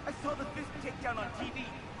 I saw the fist takedown on TV.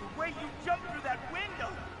 The way you jumped through that window.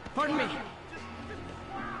 Pardon me.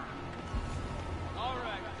 All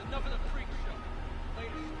right, enough of the freak show.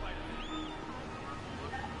 Later,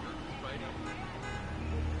 Spider-Man.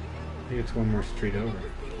 I think it's one more street over.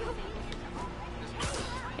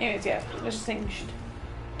 Anyways, yeah, I was just saying we should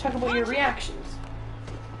talk about your reactions.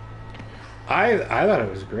 I thought it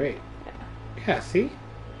was great. Yeah, see?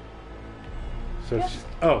 So it's just,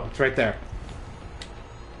 oh, it's right there.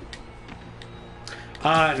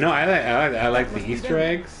 No, I like the Easter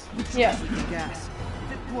eggs. Yeah. Gas.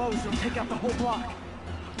 If it blows, it'll take out the whole block.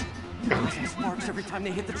 It sparks every time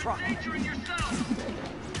they hit the truck.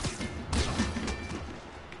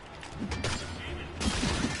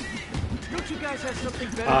 Don't you guys have something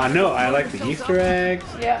better? No, I like the Easter eggs.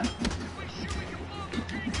 Yeah.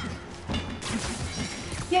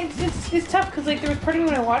 Yeah, it's tough because like there was part of me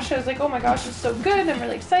when I watched it, I was like, oh my gosh, it's so good, I'm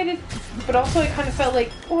really excited. But also I kind of felt like,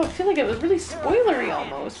 oh, I feel like it was really spoilery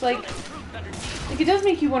almost. Like it does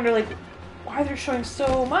make you wonder like why they're showing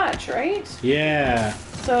so much, right? Yeah.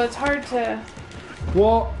 So it's hard to.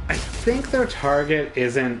 Well, I think their target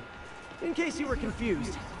isn't In case you were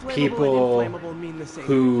confused, flammable people and inflammable mean the same.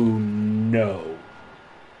 who know.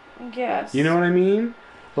 I guess. You know what I mean?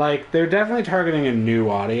 Like, they're definitely targeting a new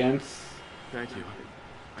audience. Thank you.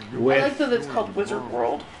 I like that it's called Wizard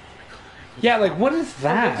World. Yeah, like, what is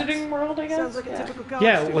that? Wizarding World, I guess. Sounds like a typical college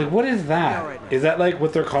Yeah, student. like, what is that? Is that, like,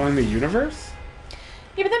 what they're calling the universe?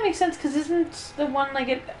 Yeah, but that makes sense because isn't the one like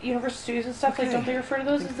at Universal Studios and stuff like don't they refer to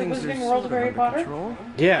those as the Wizarding World of Harry Potter?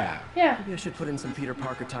 Yeah. Yeah. Maybe I should put in some Peter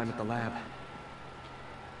Parker time at the lab.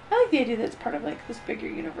 I like the idea that it's part of like this bigger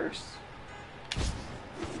universe.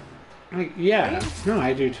 Like, yeah. Right? No,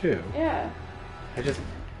 I do too. Yeah. I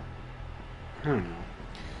don't know.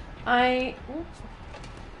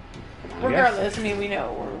 Regardless, I mean, we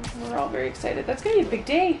know we're all very excited. That's gonna be a big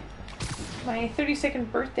day. My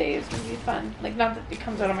 32nd birthday is gonna be fun. Like, not that it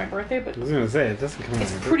comes out on my birthday, but I was gonna say, it doesn't come out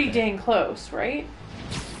it's on your pretty birthday. dang close, right?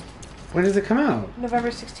 When does it come out? November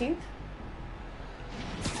 16th.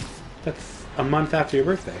 That's a month after your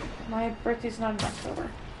birthday. My birthday's not in October.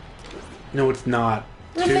 No, it's not.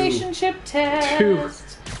 Relationship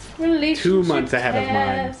test. Relationship 2 months ahead of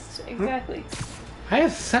mine. test. Exactly. I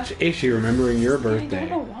have such issue remembering your I birthday.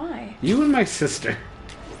 don't know why. You and my sister.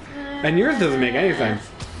 And yours doesn't make any sense.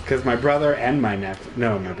 Because my brother and my nephew,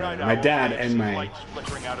 no, my brother, my dad and my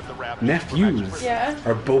nephews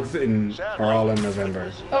are both are all in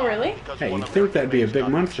November. Oh, really? Hey, you'd think that'd be a big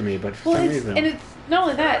month for me, but for Well, some it's, reason. and it's not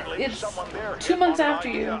only that, it's 2 months after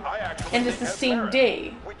you, and it's the same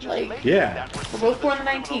day. Like, Yeah. we're both born the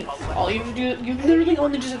 19th. All you have to do, you literally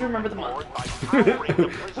only just have to remember the month.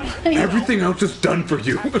 Everything else is done for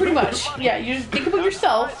you. Pretty much. Yeah, you just think about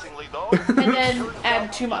yourself, and then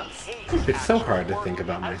add 2 months. It's so hard to think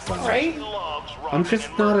about myself. Right? I'm just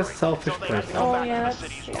not a selfish person. Oh, yeah,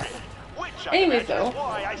 that's, yeah. Anyways, though,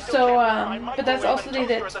 so, but that's also the day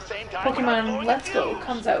that Pokemon Let's Go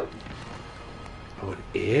comes out. Oh, it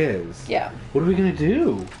is? Yeah. What are we gonna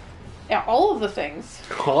do? Yeah, all of the things.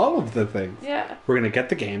 All of the things. Yeah. We're gonna get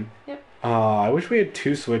the game. Yep. I wish we had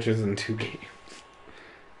 2 Switches and 2 games.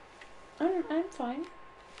 I'm fine.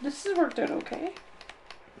 This has worked out okay.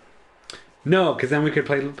 No, because then we could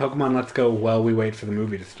play Pokemon Let's Go while we wait for the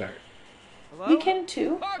movie to start. We can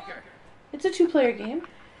too. It's a 2-player game.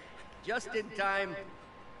 Just in time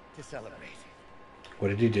to celebrate. What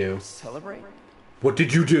did you do? Celebrate? What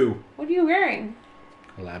did you do? What are you wearing?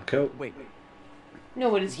 A lab coat. Wait. No,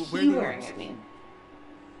 what is Where he are the wearing, arms? I mean?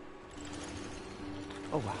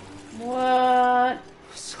 Oh wow. What?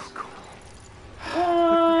 So cool.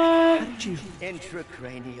 What? hurt you?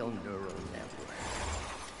 Intracranial neural network.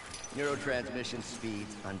 Neurotransmission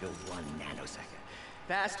speeds under 1 nanosecond.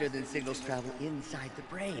 Faster than signals travel inside the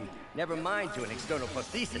brain. Never mind to an external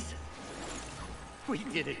prosthesis. We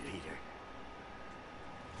did it, Peter.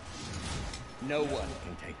 No one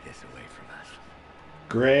can take this away from us.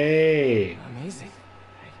 Great. Amazing.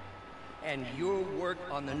 And your work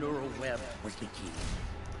on the neural web was the key.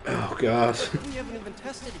 Oh god. We haven't even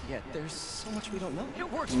tested it yet. There's so much we don't know.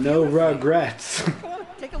 It works. No regrets. Come on,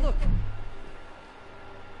 take a look.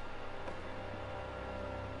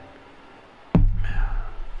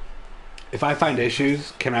 If I find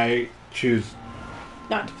issues, can I choose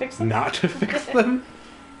not to fix them? Not to fix them?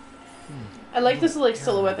 I like this like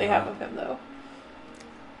silhouette they have of him though.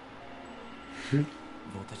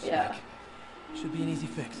 Voltage Yeah. spike. Should be an easy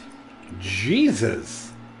fix. Jesus.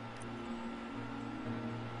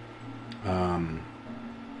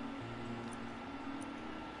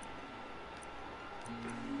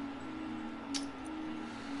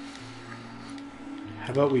 How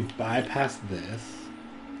about we bypass this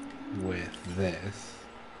with this?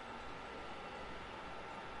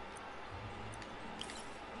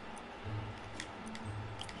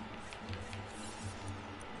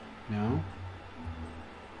 No?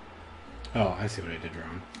 Oh, I see what I did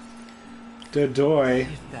wrong. Dodoy.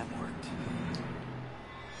 See if that worked.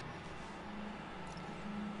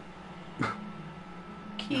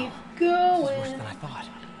 Keep It's going. worse than I thought.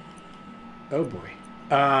 Oh boy.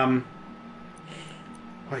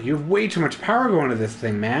 Wow, you have way too much power going to this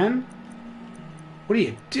thing, man. What are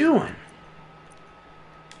you doing?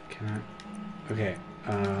 Can I? Okay.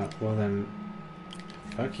 Well then,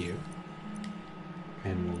 fuck you.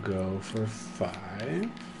 And we'll go for 5.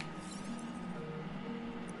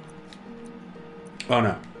 Oh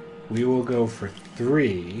no. We will go for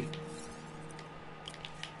 3.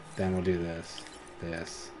 Then we'll do this.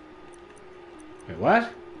 This. Wait, what?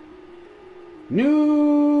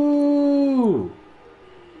 No!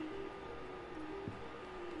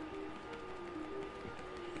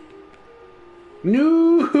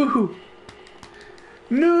 No!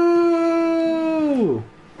 No!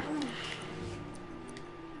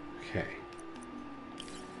 Okay.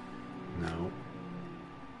 No.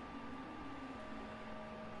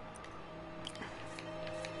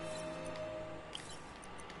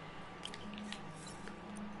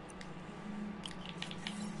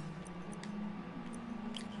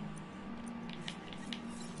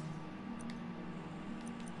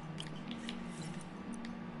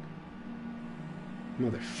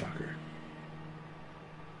 Motherfucker.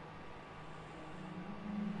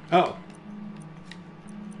 Oh.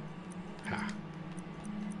 Ha.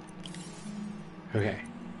 Okay.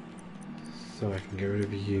 So I can get rid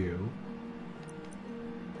of you.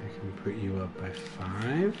 I can put you up by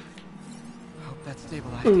 5. Hope that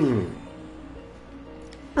stabilized.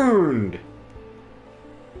 Earned.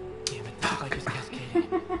 Damn it, this spike is cascading. I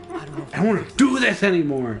don't know if I don't want to do this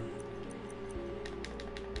anymore.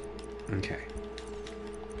 Okay.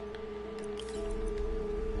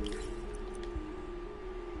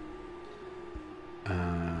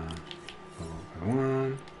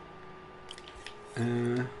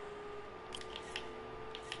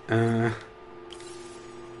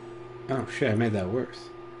 Oh shit, I made that worse.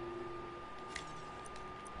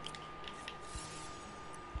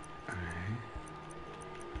 Alright.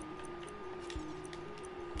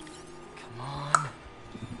 Come on.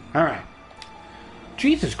 Alright.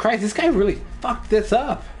 Jesus Christ, this guy really fucked this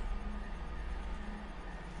up.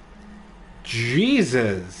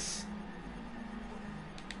 Jesus.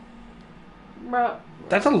 Bro.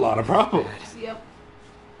 That's a lot of problems. Yep.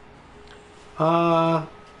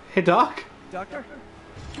 Hey Doc? Doctor?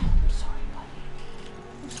 I'm sorry, buddy.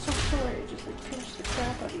 I'm so sorry. I just like pinched the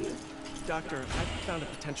crap out of you. Doctor, I found a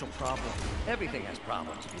potential problem. Everything has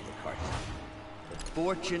problems, Peter Carter. But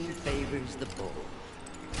fortune favors the bold.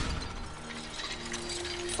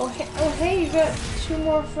 Oh hey, you got 2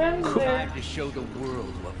 more friends there. Time to show the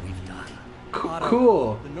world what we've done.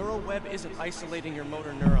 Cool. The neural web isn't isolating your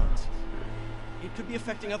motor neurons. It could be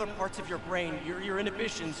affecting other parts of your brain, your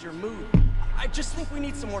inhibitions, your mood. I just think we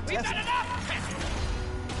need some more testing.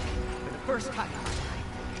 For the first time in my life,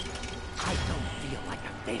 I don't feel like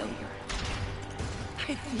a failure.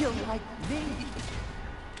 I feel like me.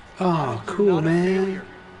 Oh, You're cool, not a man. failure.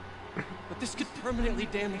 But this could permanently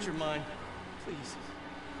damage your mind. Please.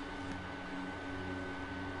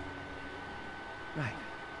 Right.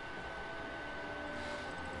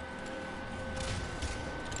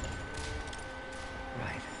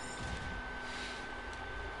 Right.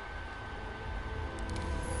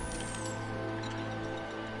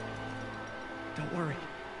 Don't worry.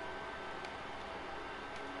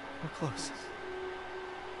 We're close.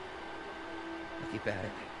 I'll keep at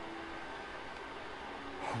it.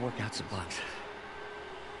 I'll work out some bugs.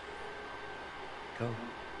 Go.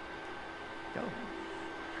 Go.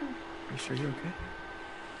 Are you sure you're okay?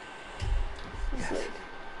 Yes.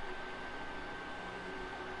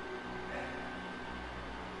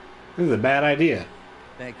 This is a bad idea.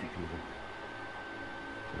 Thank you, Peter.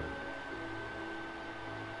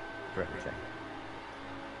 For everything.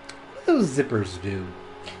 What do those zippers do?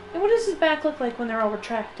 And what does his back look like when they're all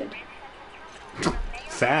retracted?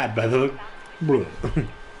 Sad by the look. Martin Lee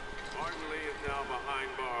is now behind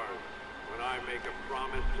bars. When I make a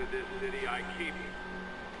promise to this city, I keep it.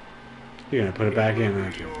 You're gonna put it back in,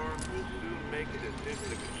 aren't you? New York will soon make a decision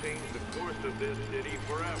that can change the course of this city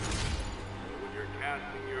forever. So when you're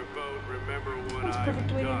casting your vote, remember what That's a I've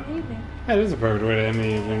perfect way to end done. the evening. That is a perfect way to end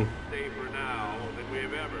the evening. Safer now than we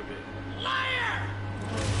have ever been.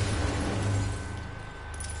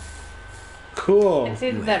 Cool. I'd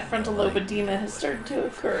say that frontal lobe edema has started to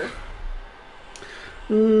occur.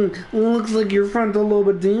 Looks like your frontal lobe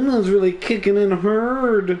edema is really kicking in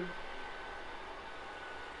hard.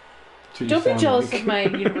 Don't be jealous of my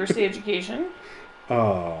university education.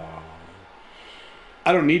 Oh.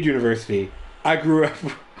 I don't need university. I grew up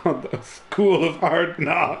on the school of hard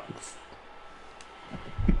knocks.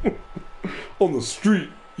 On the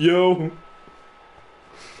street, yo.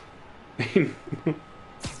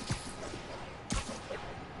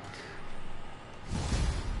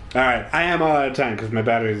 Alright, I am all out of time because my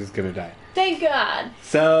battery is going to die. Thank God.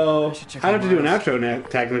 So, I have to do an outro now,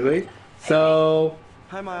 technically. So,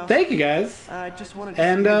 Hi, Miles. thank you guys. I just wanted to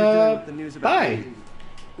And, see how you're doing with the news about bye. me.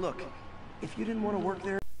 Look, if you didn't want to work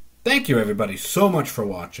there... Thank you everybody so much for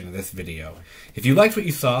watching this video. If you liked what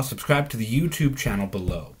you saw, subscribe to the YouTube channel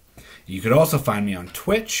below. You could also find me on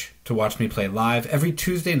Twitch to watch me play live every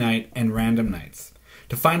Tuesday night and random nights.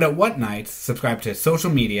 To find out what nights, subscribe to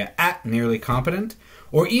social media at NearlyCompetent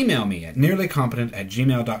or email me at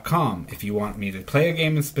nearlycompetent@gmail.com if you want me to play a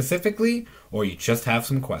game specifically or you just have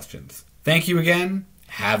some questions. Thank you again.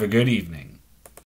 Have a good evening.